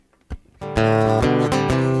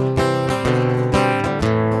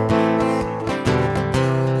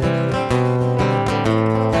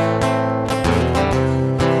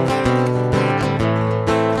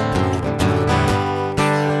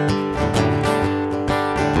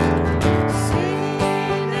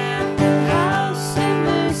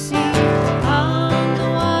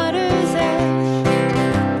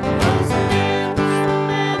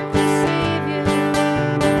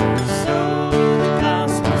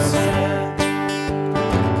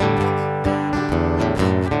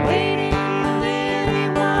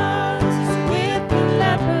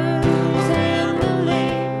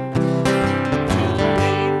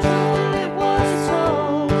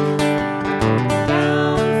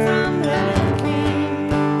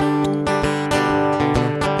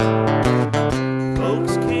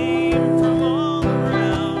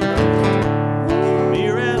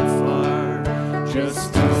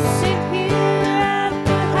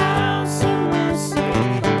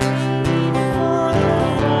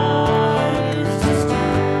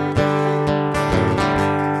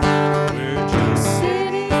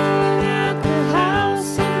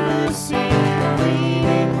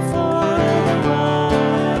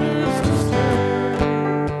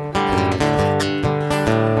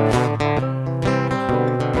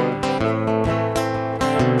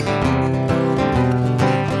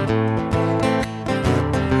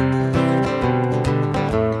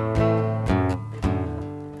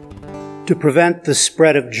To prevent the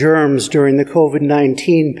spread of germs during the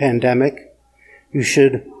COVID-19 pandemic, you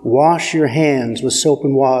should wash your hands with soap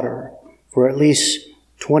and water for at least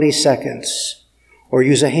 20 seconds, or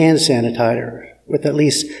use a hand sanitizer with at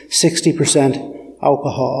least 60%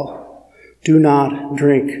 alcohol. Do not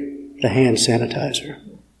drink the hand sanitizer.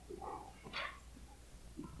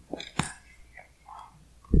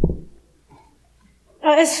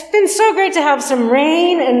 It's been so great to have some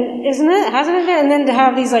rain, and hasn't it been? And then to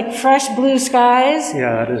have these like fresh blue skies.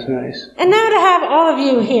 Yeah, that is nice. And now to have all of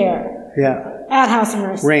you here. Yeah. At House of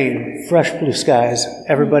Mercy. Rain, fresh blue skies,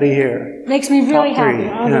 everybody here. Makes me really Top happy, three.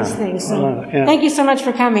 all these things. So Yeah. Thank you so much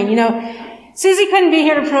for coming. Susie couldn't be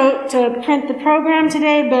here to print the program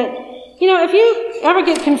today, but, if you ever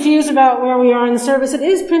get confused about where we are in the service, it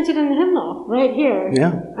is printed in the hymnal right here.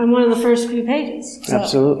 Yeah. On one of the first few pages. So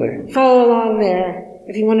Absolutely. follow along there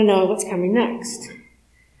if you want to know what's coming next.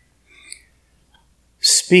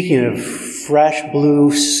 Speaking of fresh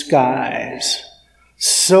blue skies,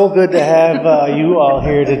 so good to have you all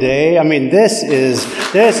here today. I mean, this is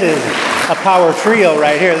a power trio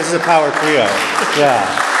right here. This is a power trio. Yeah.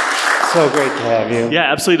 So great to have you.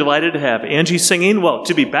 Yeah, absolutely delighted to have Angie singing. Well,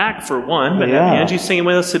 to be back for one, but have Angie singing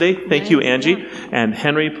with us today. Thank you, Angie. And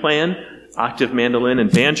Henry playing octave mandolin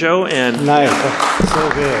and banjo. And nice. So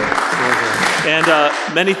good. And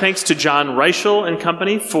many thanks to John Reichel and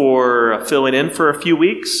company for filling in for a few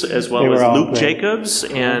weeks, as well as Luke Jacobs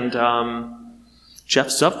and Jeff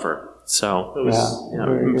Zupfer. So it was,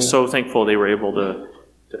 I'm so thankful they were able to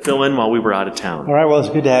fill in while we were out of town. All right, well, it's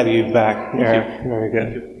good to have you back, Eric. Very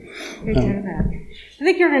good. Good to have back. I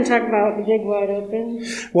think you're going to talk about the Big Wide Open.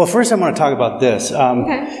 Well, first I want to talk about this.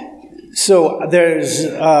 Okay. So there's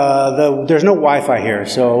no Wi-Fi here.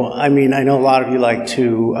 So, I know a lot of you like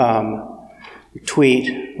to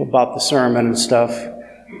tweet about the sermon and stuff.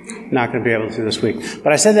 Not going to be able to this week.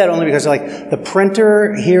 But I said that only because, the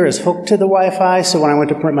printer here is hooked to the Wi-Fi, so when I went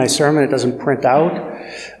to print my sermon, it doesn't print out.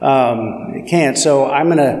 It can't. So I'm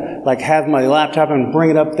going to, have my laptop and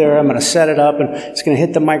bring it up there. I'm going to set it up, and it's going to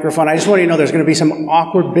hit the microphone. I just want you to know there's going to be some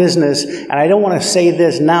awkward business, and I don't want to say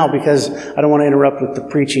this now because I don't want to interrupt with the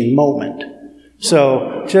preaching moment.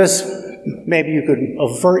 So just maybe you could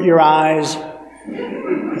avert your eyes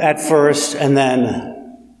at first, and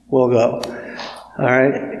then we'll go. All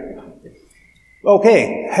right.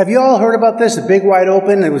 Okay. Have you all heard about this? The Big Wide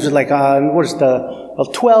Open. It was the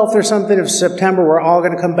 12th or something of September. We're all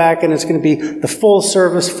going to come back, and it's going to be the full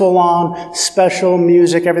service, full on, special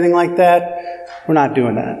music, everything like that. We're not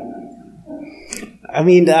doing that.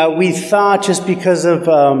 We thought just because of,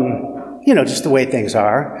 just the way things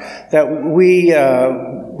are, that we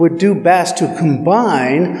would do best to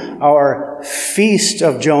combine our Feast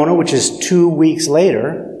of Jonah, which is 2 weeks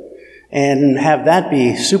later, and have that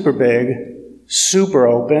be super big, super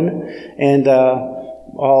open, and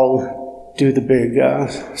all do the big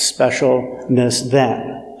specialness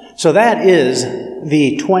then. So that is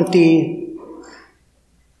the 20...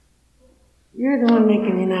 You're the one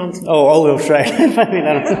making the announcement. Oh, that's right.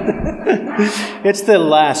 It's the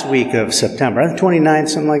last week of September. I think 29th,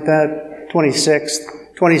 something like that.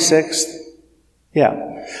 26th. Yeah.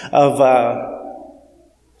 Of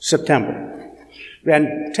September.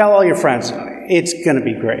 And tell all your friends, it's going to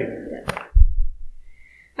be great.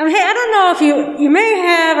 Hey, I don't know if you may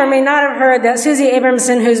have or may not have heard that Susie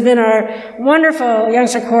Abramson, who's been our wonderful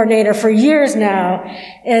youngster coordinator for years now,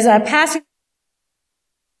 is passing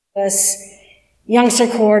this youngster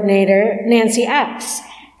coordinator, Nancy Epps.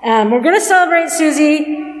 We're going to celebrate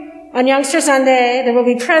Susie on Youngster Sunday. There will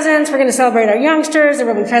be presents. We're going to celebrate our youngsters. There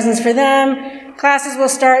will be presents for them. Classes will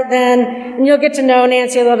start then, and you'll get to know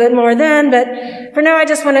Nancy a little bit more then. But for now, I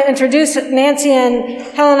just want to introduce Nancy and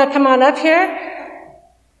Helena. Come on up here.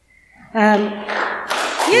 Here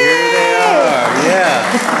they are. Yeah.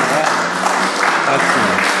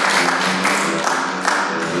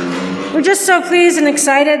 We're just so pleased and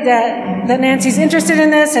excited that Nancy's interested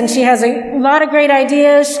in this, and she has a lot of great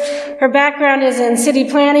ideas. Her background is in city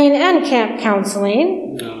planning and camp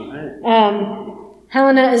counseling.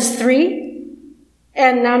 Helena is 3.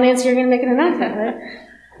 And now, Nancy, you're going to make an announcement, right?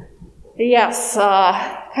 Yes,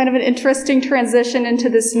 kind of an interesting transition into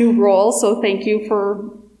this new role, so thank you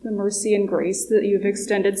for the mercy and grace that you've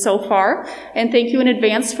extended so far. And thank you in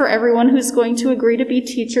advance for everyone who's going to agree to be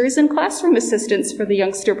teachers and classroom assistants for the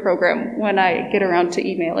Youngster program when I get around to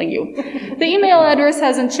emailing you. The email address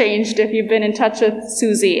hasn't changed. If you've been in touch with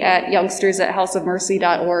Susie at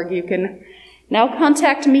youngsters@houseofmercy.org, you can now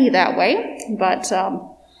contact me that way. But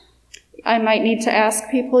I might need to ask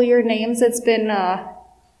people your names. It's been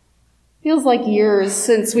feels like years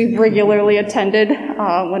since we've regularly attended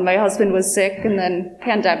when my husband was sick and then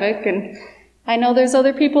pandemic. And I know there's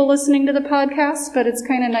other people listening to the podcast, but it's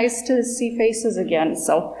kind of nice to see faces again.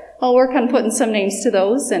 So I'll work on putting some names to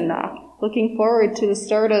those and looking forward to the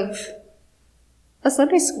start of a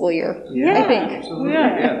Sunday school year, I think. Absolutely.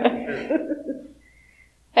 Yeah.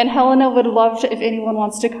 And Helena would love to, if anyone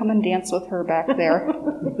wants to come and dance with her back there.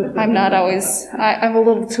 I'm a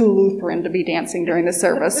little too Lutheran to be dancing during the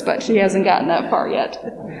service, but she hasn't gotten that far yet.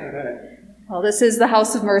 Well, this is the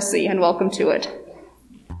House of Mercy, and welcome to it.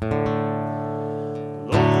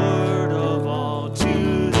 Lord of all,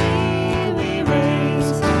 to thee we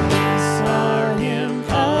raise our hymn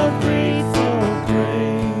of grateful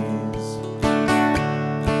praise.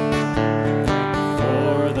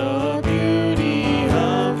 For the beauty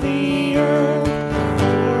of the earth,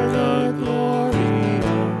 for the glory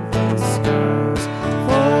of the skies,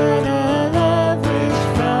 for the love which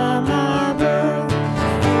from our birth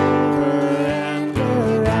over and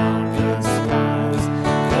around us lies.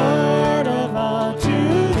 Lord of all, to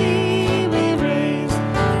thee we raise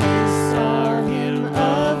this our hymn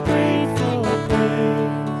of grateful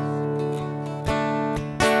praise.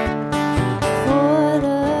 For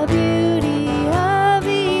the beauty of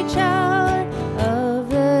each hour of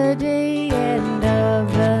the day and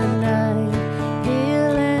of the night,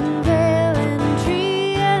 hill and vale and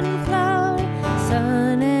tree and flower,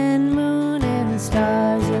 sun and moon and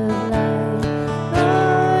stars of light.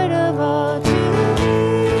 Lord of all, to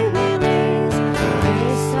thee we raise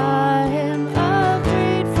this our hymn of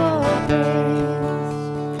grateful praise.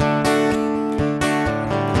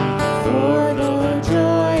 For the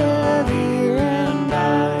joy of ear and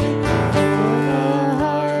eye, for the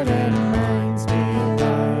heart and mind's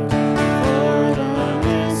delight, for the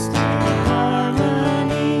mystic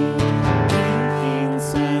harmony, linking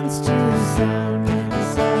sense to sound and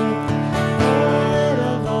sight. Lord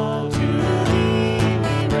of all, to thee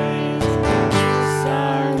we raise this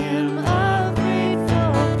our hymn of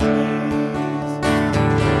grateful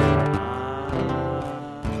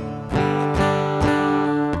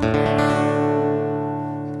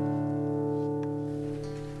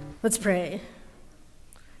Let's pray.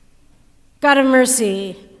 God of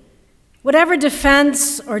mercy, whatever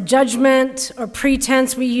defense or judgment or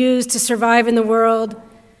pretense we use to survive in the world,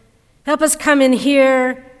 help us come in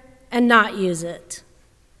here and not use it.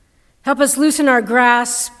 Help us loosen our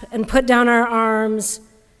grasp and put down our arms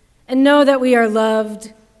and know that we are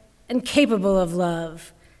loved and capable of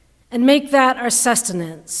love, and make that our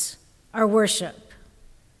sustenance, our worship.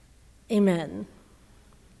 Amen.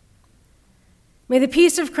 May the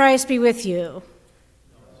peace of Christ be with you.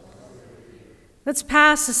 Let's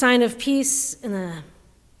pass the sign of peace in a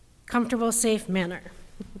comfortable, safe manner.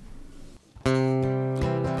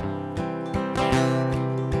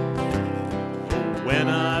 When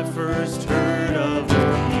I first heard of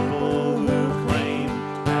the people who claim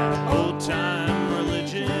that old-time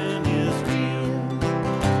religion is real,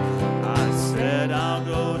 I said I'll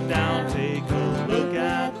go down, take a look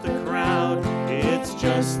at the crowd. It's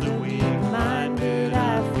just the weak-minded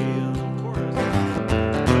I feel.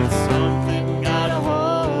 But something got a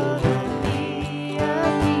hold of me.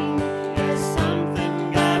 Yes,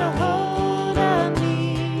 something got a hold of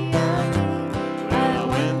me. I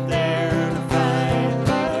went there to fight,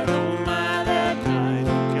 but oh my,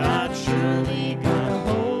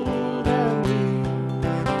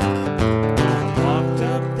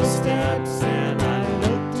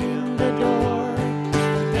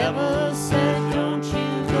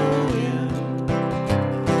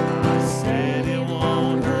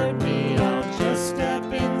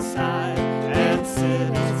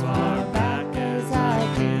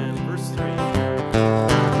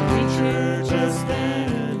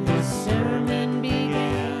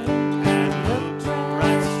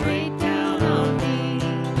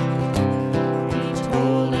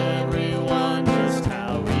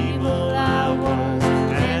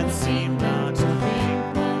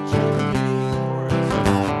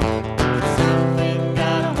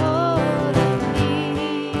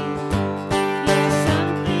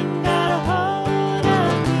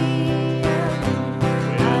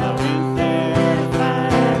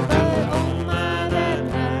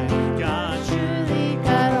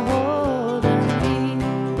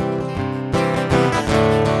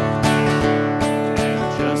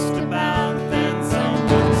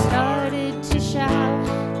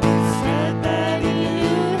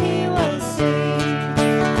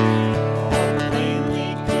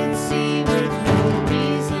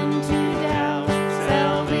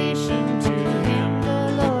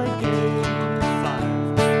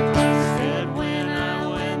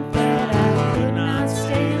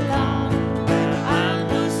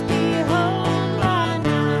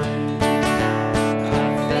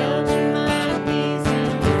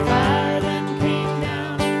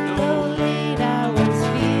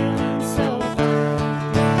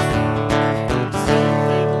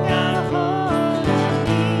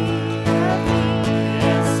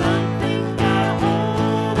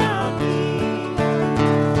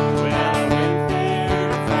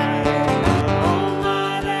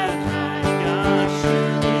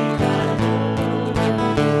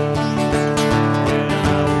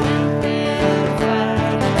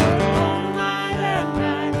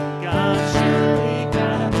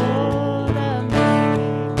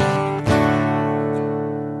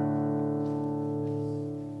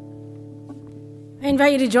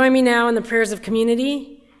 invite you to join me now in the prayers of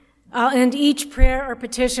community. I'll end each prayer or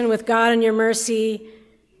petition with God in your mercy,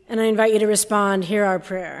 and I invite you to respond. Hear our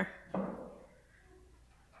prayer.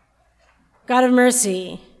 God of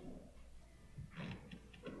mercy,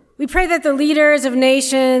 we pray that the leaders of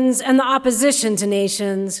nations and the opposition to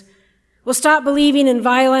nations will stop believing in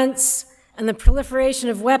violence and the proliferation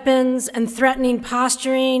of weapons and threatening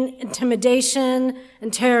posturing, intimidation,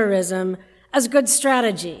 and terrorism as good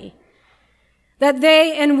strategy. That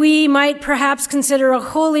they and we might perhaps consider a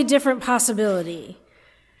wholly different possibility,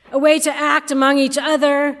 a way to act among each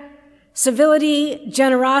other, civility,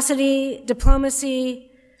 generosity, diplomacy,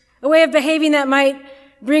 a way of behaving that might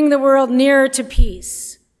bring the world nearer to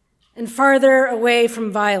peace and farther away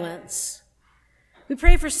from violence. We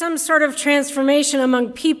pray for some sort of transformation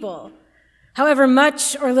among people, however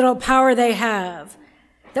much or little power they have,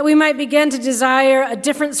 that we might begin to desire a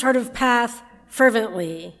different sort of path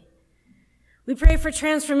fervently. We pray for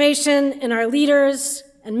transformation in our leaders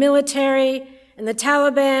and military, in the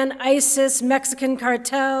Taliban, ISIS, Mexican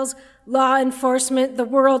cartels, law enforcement, the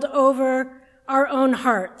world over, our own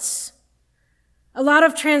hearts. A lot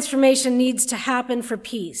of transformation needs to happen for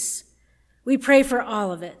peace. We pray for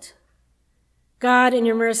all of it. God, in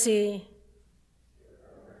your mercy,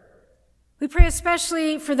 we pray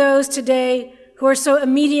especially for those today who are so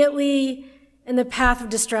immediately in the path of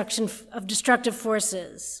destruction, of destructive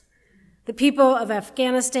forces. The people of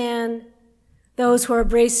Afghanistan, those who are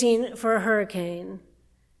bracing for a hurricane.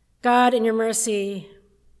 God, in your mercy,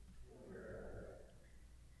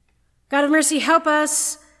 God of mercy, help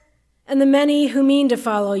us and the many who mean to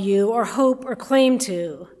follow you or hope or claim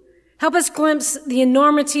to. Help us glimpse the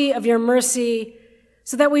enormity of your mercy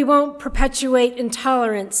so that we won't perpetuate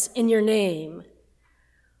intolerance in your name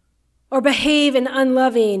or behave in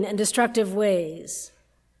unloving and destructive ways.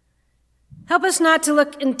 Help us not to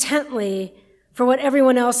look intently for what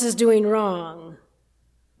everyone else is doing wrong.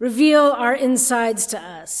 Reveal our insides to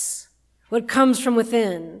us, what comes from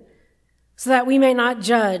within, so that we may not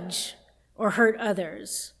judge or hurt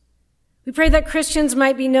others. We pray that Christians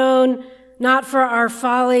might be known not for our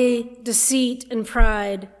folly, deceit, and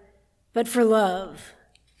pride, but for love.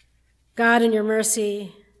 God, in your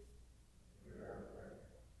mercy.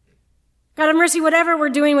 God of mercy, whatever we're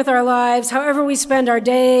doing with our lives, however we spend our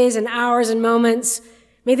days and hours and moments,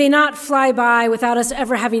 may they not fly by without us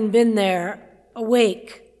ever having been there,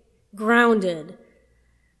 awake, grounded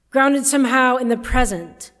somehow in the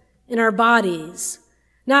present, in our bodies,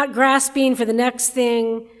 not grasping for the next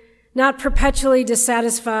thing, not perpetually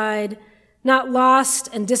dissatisfied, not lost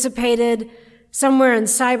and dissipated somewhere in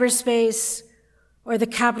cyberspace or the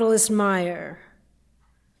capitalist mire.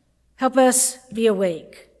 Help us be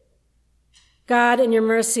awake. God, in your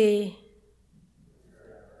mercy.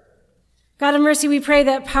 God of mercy, we pray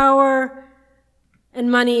that power and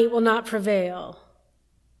money will not prevail.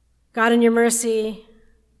 God, in your mercy.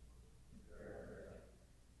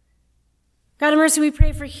 God of mercy, we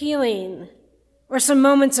pray for healing or some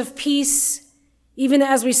moments of peace, even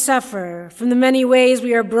as we suffer from the many ways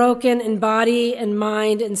we are broken in body and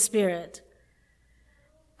mind and spirit.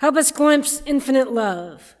 Help us glimpse infinite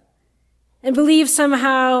love and believe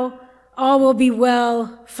somehow all will be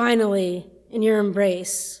well, finally, in your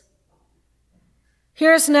embrace.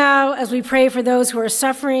 Hear us now as we pray for those who are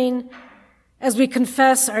suffering, as we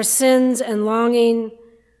confess our sins and longing,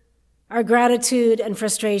 our gratitude and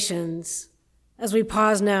frustrations, as we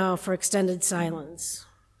pause now for extended silence.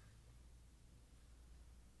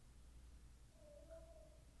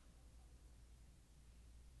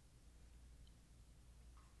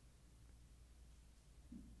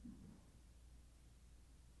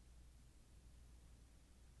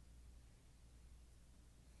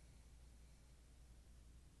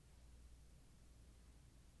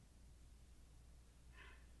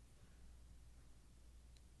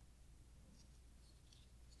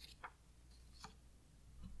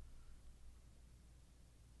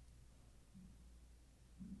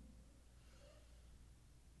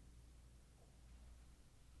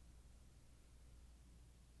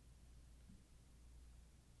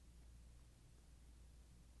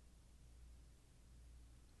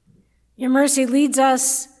 Your mercy leads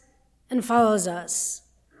us and follows us.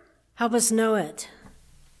 Help us know it.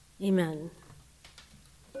 Amen.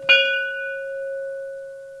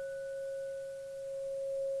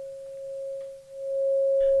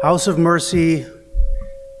 House of Mercy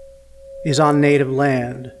is on native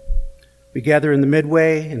land. We gather in the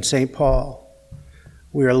Midway in St. Paul.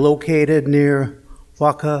 We are located near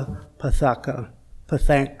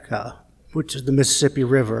Whakapathanka, which is the Mississippi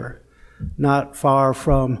River, not far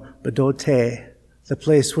from Bdote, the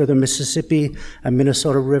place where the Mississippi and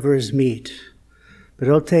Minnesota rivers meet.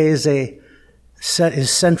 Berote is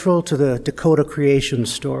central to the Dakota creation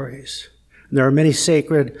stories. There are many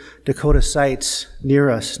sacred Dakota sites near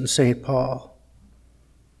us in St. Paul.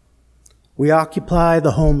 We occupy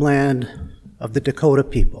the homeland of the Dakota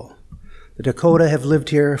people. The Dakota have lived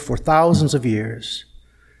here for thousands of years.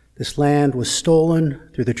 This land was stolen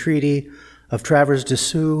through the Treaty of Traverse des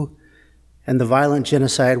Sioux and the violent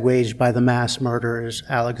genocide waged by the mass murderers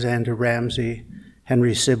Alexander Ramsey,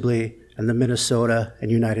 Henry Sibley, and the Minnesota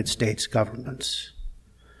and United States governments.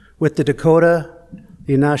 With the Dakota,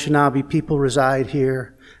 the Anishinaabe people reside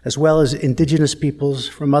here, as well as indigenous peoples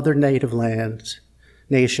from other native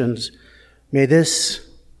nations. May this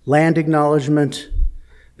land acknowledgement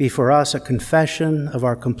be for us a confession of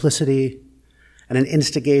our complicity and an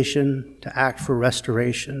instigation to act for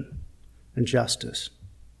restoration and justice.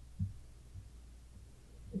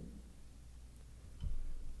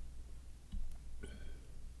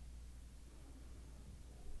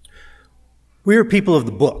 We are people of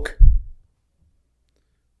the book.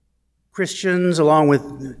 Christians, along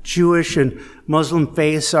with Jewish and Muslim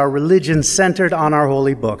faiths, are religions centered on our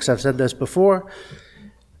holy books. I've said this before.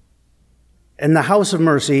 And the House of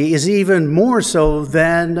Mercy is even more so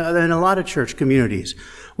than a lot of church communities.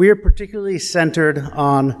 We are particularly centered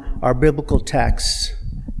on our biblical texts.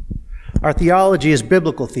 Our theology is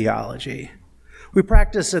biblical theology. We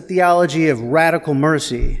practice a theology of radical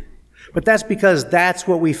mercy, but that's because that's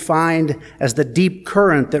what we find as the deep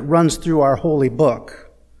current that runs through our holy book.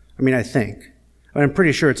 I think. I'm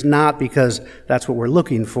pretty sure it's not because that's what we're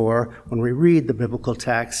looking for when we read the biblical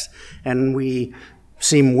text and we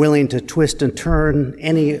seem willing to twist and turn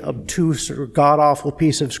any obtuse or god-awful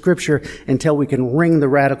piece of scripture until we can wring the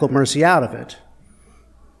radical mercy out of it.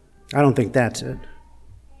 I don't think that's it.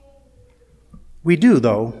 We do,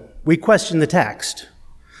 though. We question the text.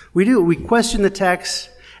 We do. We question the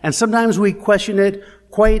text, and sometimes we question it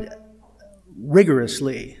quite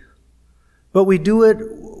rigorously. But we do it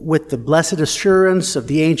with the blessed assurance of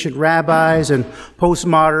the ancient rabbis and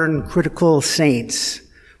postmodern critical saints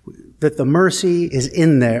that the mercy is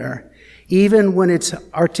in there, even when it's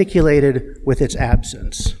articulated with its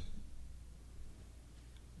absence.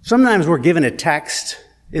 Sometimes we're given a text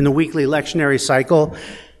in the weekly lectionary cycle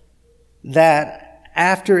that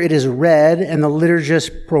after it is read and the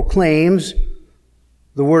liturgist proclaims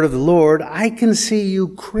the word of the Lord, I can see you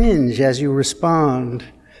cringe as you respond,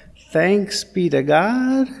 "Thanks be to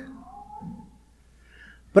God."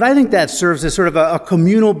 But I think that serves as sort of a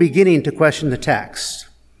communal beginning to question the text.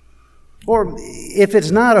 Or if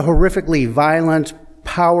it's not a horrifically violent,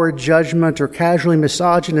 power judgment or casually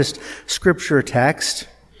misogynist scripture text,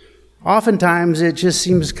 oftentimes it just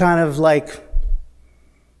seems kind of like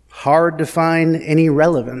hard to find any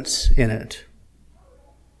relevance in it.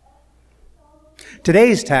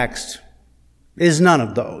 Today's text is none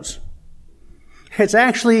of those. It's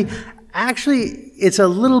actually, it's a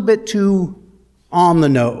little bit too on the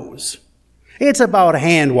nose. It's about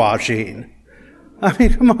hand washing.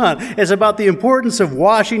 Come on. It's about the importance of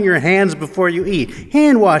washing your hands before you eat.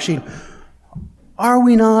 Hand washing. Are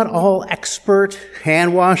we not all expert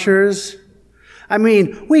hand washers?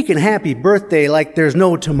 We can happy birthday like there's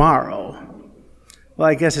no tomorrow. Well,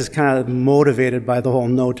 I guess it's kind of motivated by the whole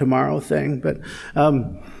no tomorrow thing, but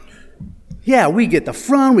yeah, we get the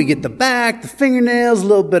front, we get the back, the fingernails, a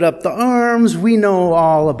little bit up the arms. We know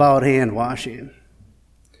all about hand washing.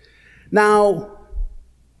 Now,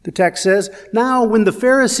 the text says, now when the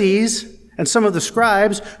Pharisees and some of the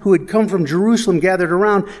scribes who had come from Jerusalem gathered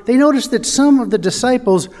around, they noticed that some of the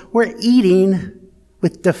disciples were eating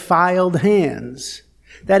with defiled hands,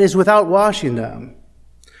 that is, without washing them.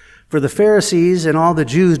 For the Pharisees and all the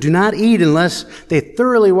Jews do not eat unless they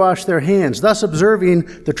thoroughly wash their hands, thus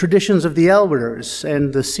observing the traditions of the elders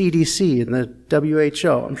and the CDC and the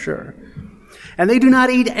WHO, I'm sure. And they do not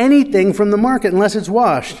eat anything from the market unless it's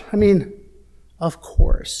washed. Of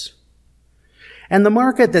course. And the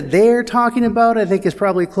market that they're talking about, I think, is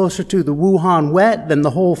probably closer to the Wuhan Wet than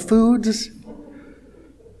the Whole Foods.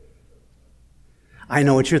 I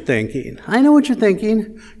know what you're thinking.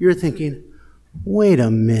 You're thinking, wait a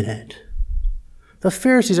minute. The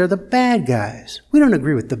Pharisees are the bad guys. We don't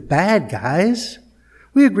agree with the bad guys.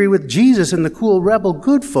 We agree with Jesus and the cool rebel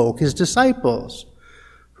good folk, his disciples,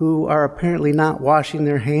 who are apparently not washing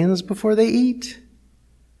their hands before they eat.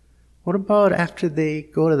 What about after they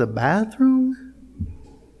go to the bathroom?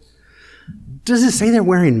 Does it say they're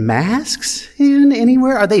wearing masks even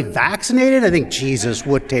anywhere? Are they vaccinated? I think Jesus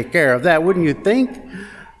would take care of that, wouldn't you think?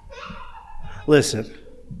 Listen,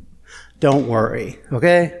 don't worry,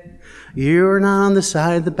 okay? You're not on the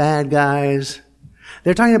side of the bad guys.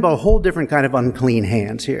 They're talking about a whole different kind of unclean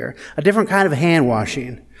hands here, a different kind of hand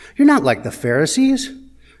washing. You're not like the Pharisees.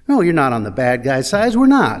 No, you're not on the bad guy's side. We're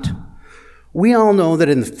not. We all know that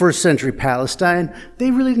in the first century Palestine,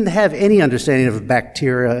 they really didn't have any understanding of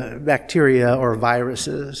bacteria or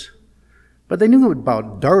viruses. But they knew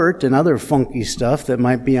about dirt and other funky stuff that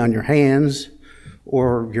might be on your hands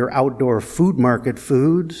or your outdoor food market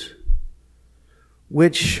foods,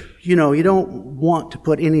 which, you don't want to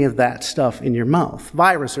put any of that stuff in your mouth,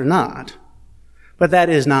 virus or not. But that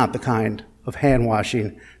is not the kind of hand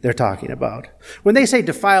washing they're talking about. When they say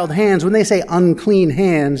defiled hands, when they say unclean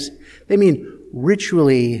hands, they mean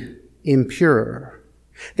ritually impure.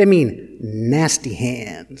 They mean nasty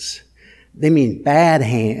hands. They mean bad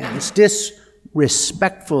hands,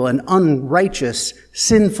 disrespectful and unrighteous,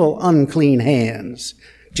 sinful, unclean hands,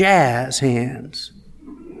 jazz hands.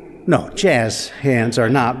 No, jazz hands are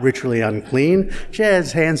not ritually unclean.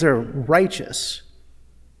 Jazz hands are righteous.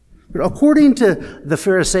 But according to the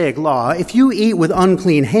Pharisaic law, if you eat with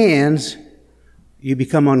unclean hands, you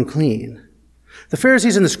become unclean. The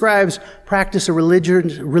Pharisees and the scribes practiced a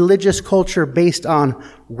religious culture based on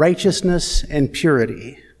righteousness and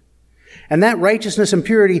purity. And that righteousness and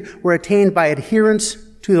purity were attained by adherence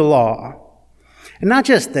to the law. And not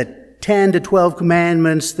just the 10 to 12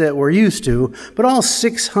 commandments that we're used to, but all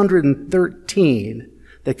 613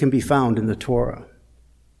 that can be found in the Torah.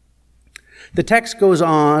 The text goes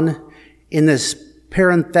on in this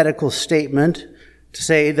parenthetical statement to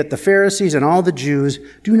say that the Pharisees and all the Jews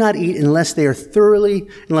do not eat unless they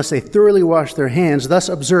thoroughly wash their hands, thus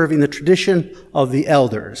observing the tradition of the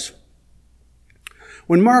elders.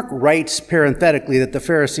 When Mark writes parenthetically that the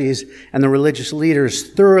Pharisees and the religious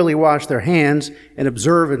leaders thoroughly wash their hands in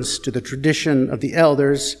observance to the tradition of the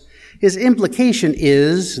elders, his implication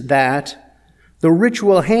is that the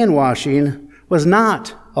ritual hand washing was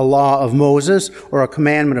not a law of Moses or a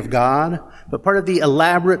commandment of God, but part of the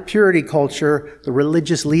elaborate purity culture the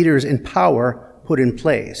religious leaders in power put in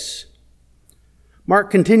place. Mark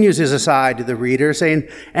continues his aside to the reader, saying,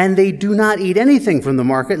 "And they do not eat anything from the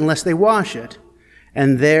market unless they wash it.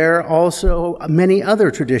 And there are also many other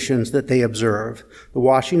traditions that they observe, the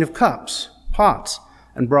washing of cups, pots,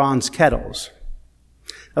 and bronze kettles."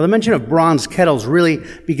 Now, the mention of bronze kettles really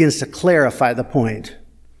begins to clarify the point.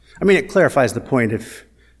 I mean, it clarifies the point if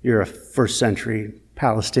you're a first century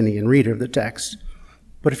Palestinian reader of the text.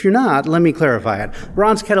 But if you're not, let me clarify it.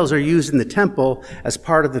 Bronze kettles are used in the temple as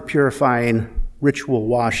part of the purifying ritual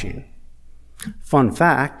washing. Fun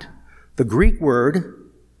fact, the Greek word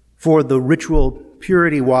for the ritual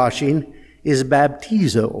purity washing is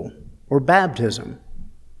baptizo, or baptism.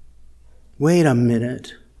 Wait a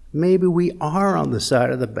minute. Maybe we are on the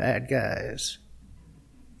side of the bad guys.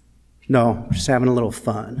 No, just having a little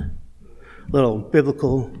fun. A little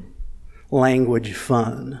biblical language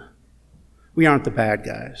fun. We aren't the bad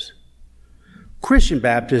guys. Christian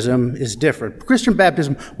baptism is different. Christian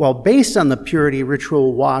baptism, while based on the purity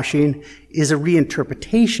ritual washing, is a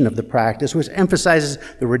reinterpretation of the practice, which emphasizes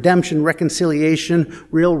the redemption, reconciliation,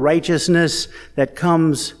 real righteousness that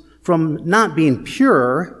comes from not being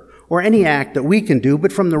pure or any act that we can do,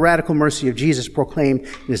 but from the radical mercy of Jesus proclaimed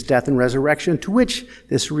in his death and resurrection, to which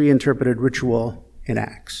this reinterpreted ritual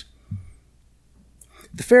enacts.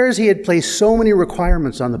 The Pharisee had placed so many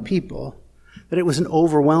requirements on the people that it was an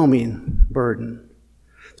overwhelming burden.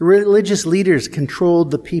 The religious leaders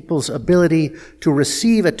controlled the people's ability to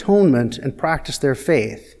receive atonement and practice their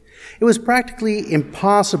faith. It was practically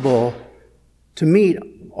impossible to meet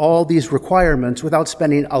all these requirements without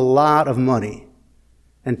spending a lot of money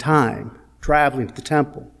and time traveling to the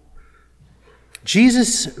temple.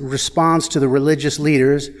 Jesus' response to the religious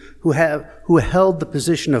leaders who held the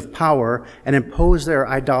position of power and imposed their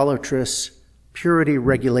idolatrous purity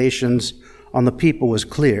regulations on the people was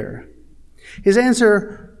clear. His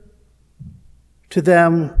answer to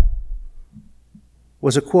them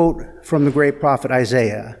was a quote from the great prophet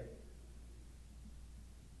Isaiah.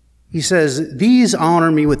 He says, "These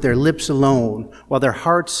honor me with their lips alone, while their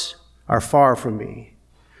hearts are far from me.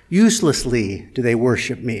 Uselessly do they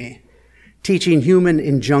worship me, teaching human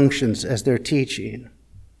injunctions as their teaching."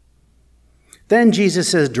 Then Jesus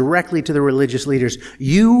says directly to the religious leaders,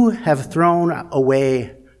 "You have thrown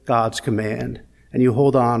away God's command, and you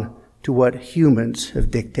hold on to what humans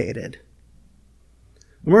have dictated."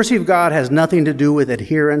 The mercy of God has nothing to do with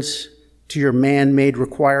adherence to your man-made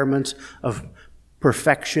requirements of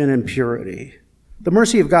perfection and purity. The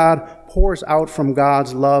mercy of God pours out from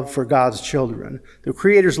God's love for God's children, the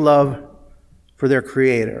Creator's love for their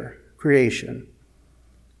creation.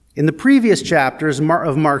 In the previous chapters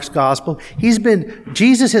of Mark's gospel,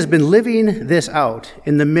 Jesus has been living this out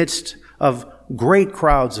in the midst of great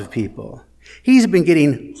crowds of people. He's been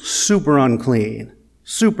getting super unclean,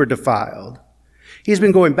 super defiled. He's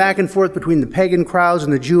been going back and forth between the pagan crowds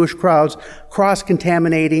and the Jewish crowds,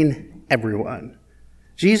 cross-contaminating everyone.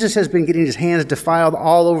 Jesus has been getting his hands defiled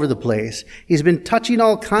all over the place. He's been touching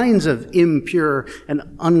all kinds of impure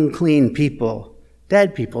and unclean people,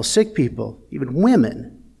 dead people, sick people, even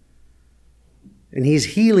women. And he's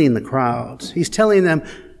healing the crowds. He's telling them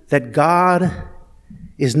that God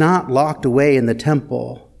is not locked away in the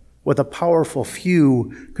temple with a powerful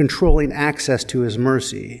few controlling access to his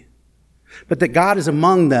mercy, but that God is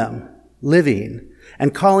among them, living,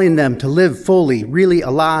 and calling them to live fully, really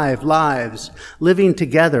alive lives, living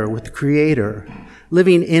together with the Creator,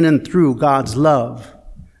 living in and through God's love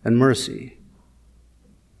and mercy.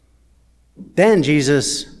 Then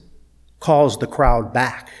Jesus calls the crowd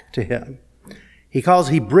back to him.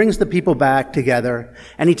 He brings the people back together,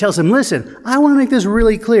 and he tells them, listen, I want to make this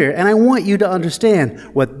really clear, and I want you to understand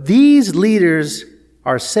what these leaders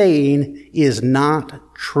are saying is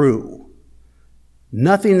not true.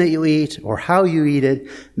 Nothing that you eat or how you eat it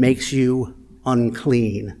makes you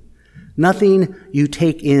unclean. Nothing you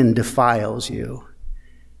take in defiles you.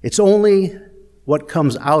 It's only what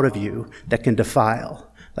comes out of you that can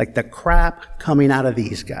defile, like the crap coming out of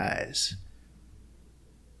these guys.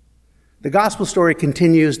 The gospel story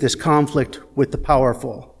continues this conflict with the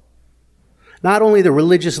powerful. Not only the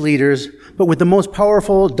religious leaders, but with the most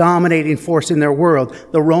powerful, dominating force in their world,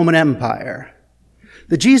 the Roman Empire.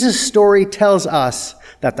 The Jesus story tells us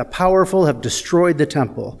that the powerful have destroyed the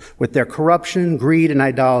temple with their corruption, greed, and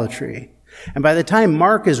idolatry. And by the time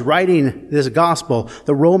Mark is writing this gospel,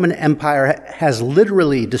 the Roman Empire has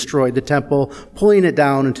literally destroyed the temple, pulling it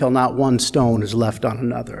down until not one stone is left on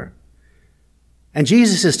another. And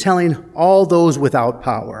Jesus is telling all those without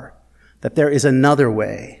power that there is another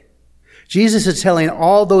way. Jesus is telling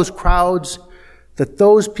all those crowds that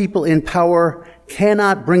those people in power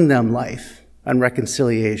cannot bring them life and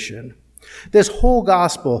reconciliation. This whole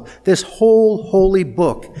gospel, this whole holy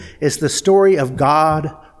book is the story of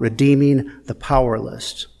God redeeming the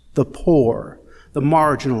powerless, the poor, the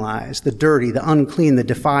marginalized, the dirty, the unclean, the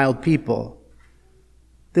defiled people.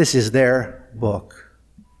 This is their book.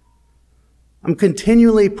 I'm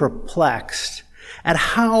continually perplexed at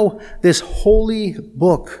how this holy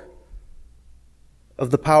book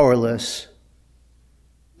of the powerless,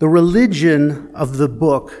 the religion of the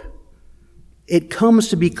book, it comes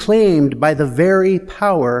to be claimed by the very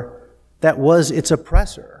power that was its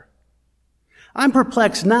oppressor. I'm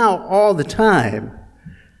perplexed now all the time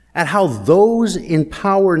at how those in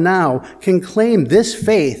power now can claim this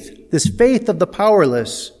faith of the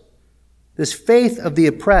powerless, this faith of the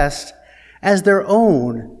oppressed, as their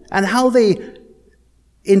own, and how they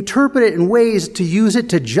interpret it in ways to use it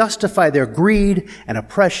to justify their greed and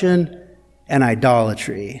oppression and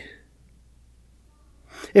idolatry.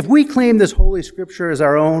 If we claim this Holy Scripture as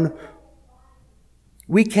our own,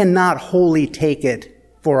 we cannot wholly take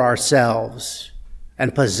it for ourselves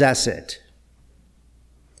and possess it.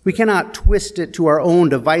 We cannot twist it to our own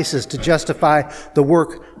devices to justify the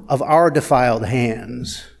work of our defiled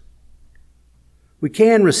hands. We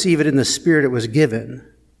can receive it in the spirit it was given.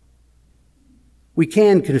 We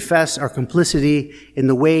can confess our complicity in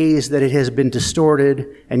the ways that it has been distorted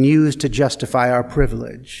and used to justify our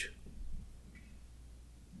privilege.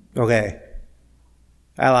 Okay,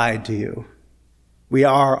 I lied to you. We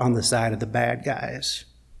are on the side of the bad guys.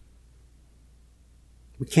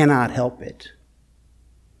 We cannot help it.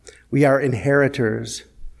 We are inheritors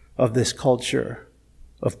of this culture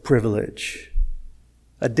of privilege,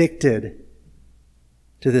 addicted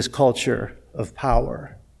to this culture of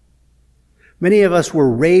power. Many of us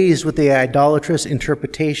were raised with the idolatrous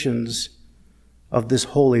interpretations of this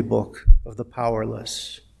holy book of the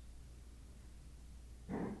powerless.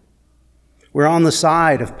 We're on the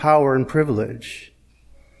side of power and privilege.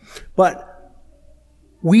 But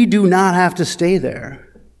we do not have to stay there.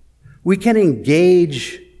 We can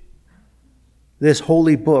engage this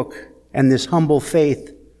holy book and this humble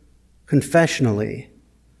faith confessionally,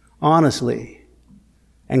 honestly,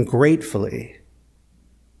 and gratefully.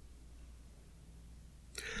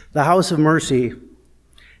 The House of Mercy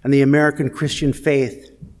and the American Christian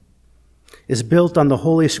faith is built on the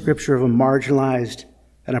Holy Scripture of a marginalized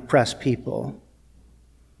and oppressed people.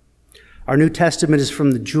 Our New Testament is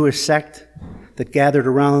from the Jewish sect that gathered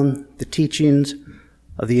around the teachings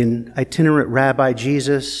of the itinerant Rabbi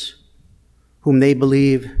Jesus, whom they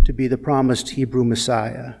believe to be the promised Hebrew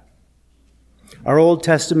Messiah. Our Old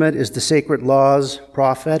Testament is the sacred laws,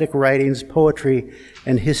 prophetic writings, poetry,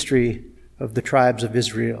 and history of the tribes of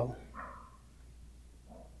Israel.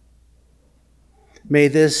 May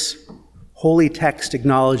this holy text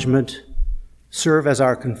acknowledgement serve as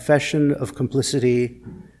our confession of complicity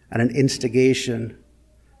and an instigation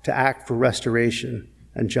to act for restoration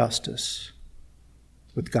and justice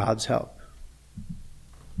with God's help.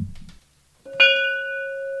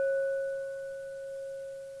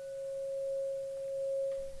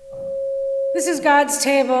 This is God's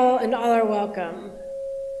table, and all are welcome.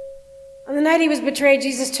 On the night he was betrayed,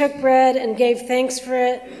 Jesus took bread and gave thanks for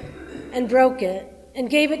it and broke it and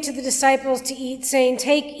gave it to the disciples to eat, saying,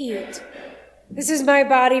 "Take, eat. This is my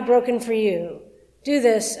body broken for you. Do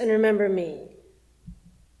this and remember me."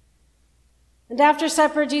 And after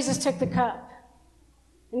supper, Jesus took the cup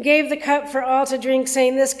and gave the cup for all to drink,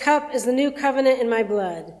 saying, "This cup is the new covenant in my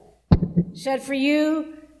blood, shed for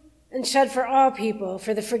you and shed for all people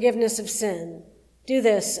for the forgiveness of sin. Do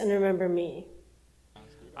this and remember me."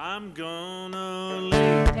 I'm gonna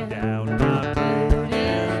lay down my burden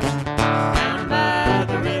down by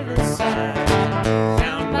the riverside,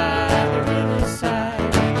 down by the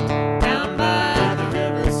riverside, down by the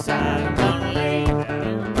riverside. I'm gonna lay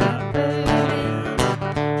down my burden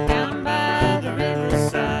down by the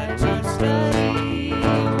riverside to study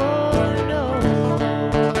war no more.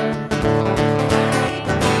 Ain't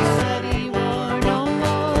gonna study war no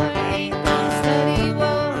more. Ain't gonna study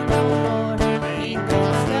war no more. Ain't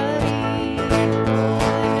gonna study war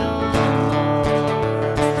no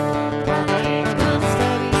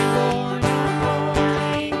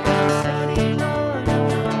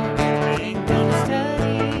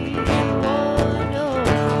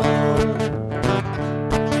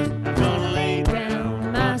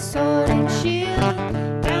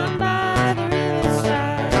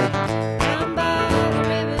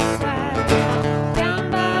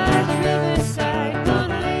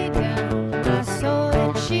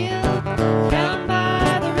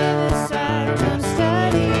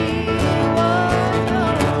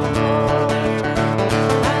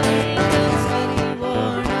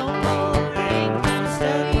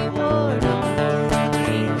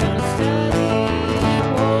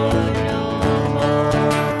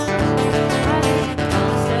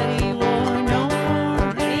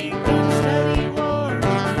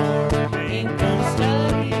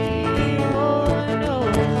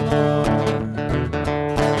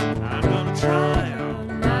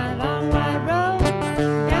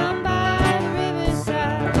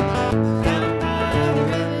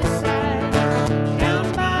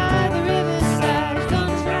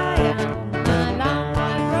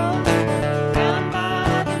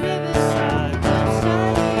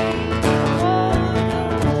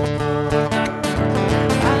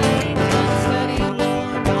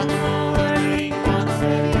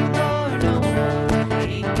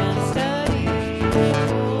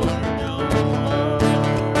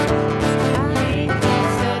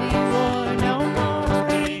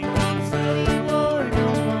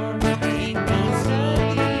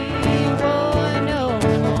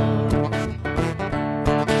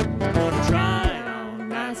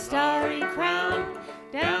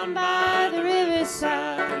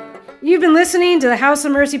You've been listening to the House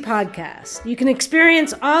of Mercy podcast. You can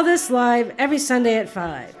experience all this live every Sunday at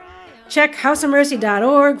 5. Check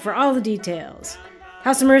houseofmercy.org for all the details.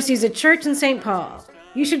 House of Mercy is a church in St. Paul.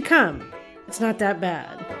 You should come. It's not that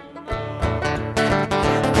bad.